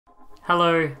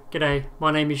Hello, g'day,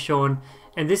 my name is Sean,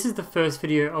 and this is the first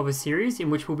video of a series in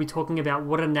which we'll be talking about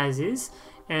what a NAS is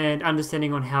and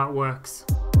understanding on how it works.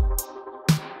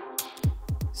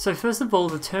 So first of all,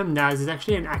 the term NAS is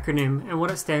actually an acronym, and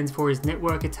what it stands for is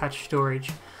Network Attached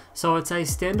Storage. So it's a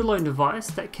standalone device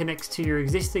that connects to your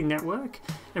existing network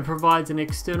and provides an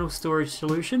external storage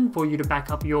solution for you to back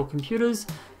up your computers,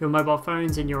 your mobile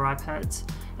phones and your iPads.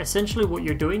 Essentially what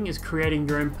you're doing is creating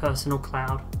your own personal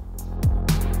cloud.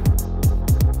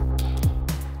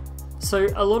 So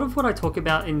a lot of what I talk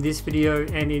about in this video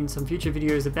and in some future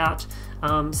videos about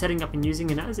setting up and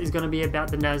using a NAS is going to be about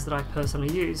the NAS that I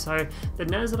personally use. So the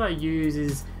NAS that I use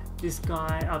is this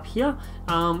guy up here,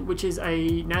 which is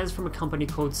a NAS from a company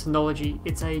called Synology.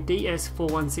 It's a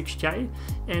DS416j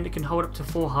and it can hold up to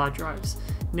 4 hard drives.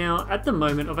 Now at the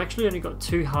moment I've actually only got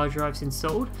 2 hard drives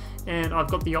installed, and I've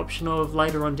got the option of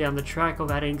later on down the track of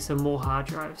adding some more hard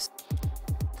drives.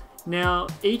 Now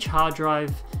each hard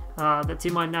drive that's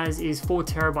in my NAS is 4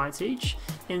 terabytes each,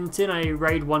 and it's in a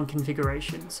RAID 1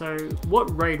 configuration. So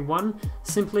what RAID 1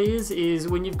 simply is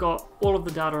when you've got all of the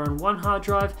data on one hard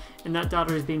drive and that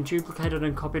data is being duplicated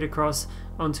and copied across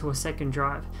onto a second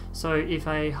drive. So if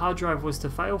a hard drive was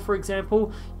to fail, for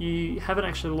example, you haven't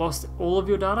actually lost all of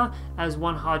your data, as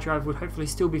one hard drive would hopefully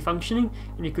still be functioning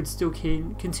and you could still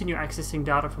continue accessing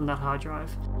data from that hard drive.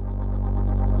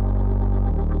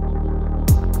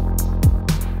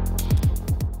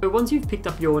 So once you've picked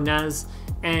up your NAS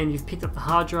and you've picked up the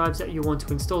hard drives that you want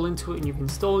to install into it and you've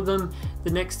installed them, the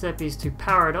next step is to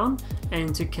power it on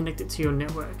and to connect it to your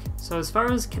network. So as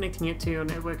far as connecting it to your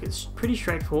network, it's pretty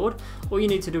straightforward. All you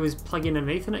need to do is plug in an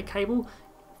Ethernet cable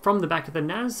from the back of the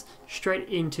NAS straight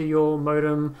into your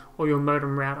modem or your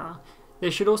modem router. There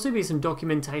should also be some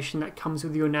documentation that comes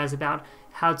with your NAS about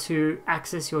how to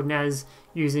access your NAS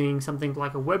using something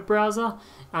like a web browser,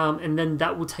 and then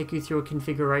that will take you through a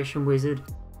configuration wizard.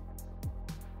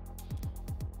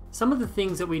 Some of the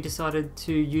things that we decided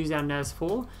to use our NAS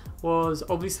for was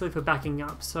obviously for backing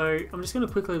up. So I'm just going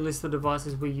to quickly list the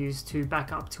devices we use to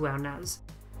back up to our NAS.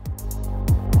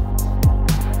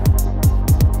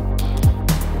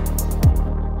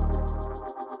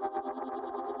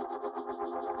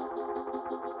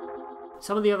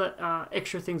 Some of the other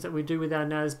extra things that we do with our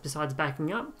NAS besides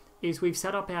backing up is we've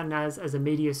set up our NAS as a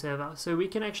media server. So we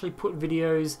can actually put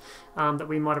videos that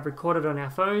we might have recorded on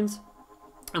our phones,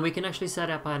 and we can actually set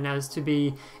up our NAS to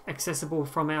be accessible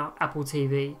from our Apple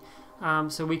TV.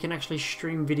 So we can actually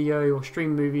stream video or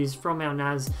stream movies from our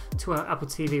NAS to our Apple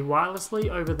TV wirelessly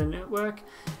over the network.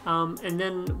 And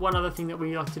then one other thing that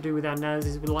we like to do with our NAS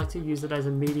is we like to use it as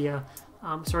a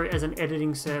as an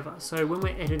editing server. So when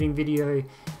we're editing video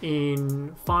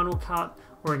in Final Cut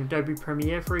or in Adobe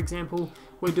Premiere, for example,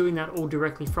 we're doing that all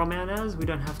directly from our NAS. We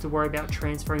don't have to worry about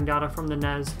transferring data from the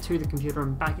NAS to the computer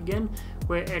and back again.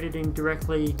 We're editing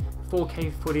directly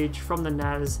 4K footage from the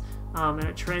NAS, and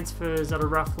it transfers at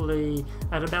about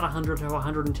 100 to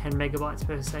 110 megabytes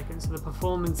per second. So the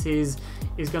performance is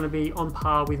going to be on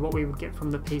par with what we would get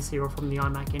from the PC or from the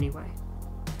iMac anyway.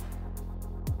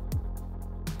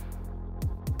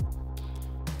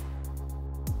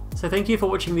 So thank you for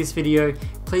watching this video.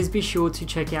 Please be sure to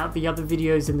check out the other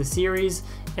videos in the series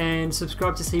and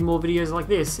subscribe to see more videos like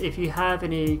this. If you have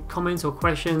any comments or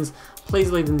questions,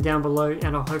 please leave them down below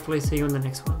and I'll hopefully see you in the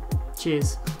next one.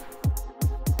 Cheers.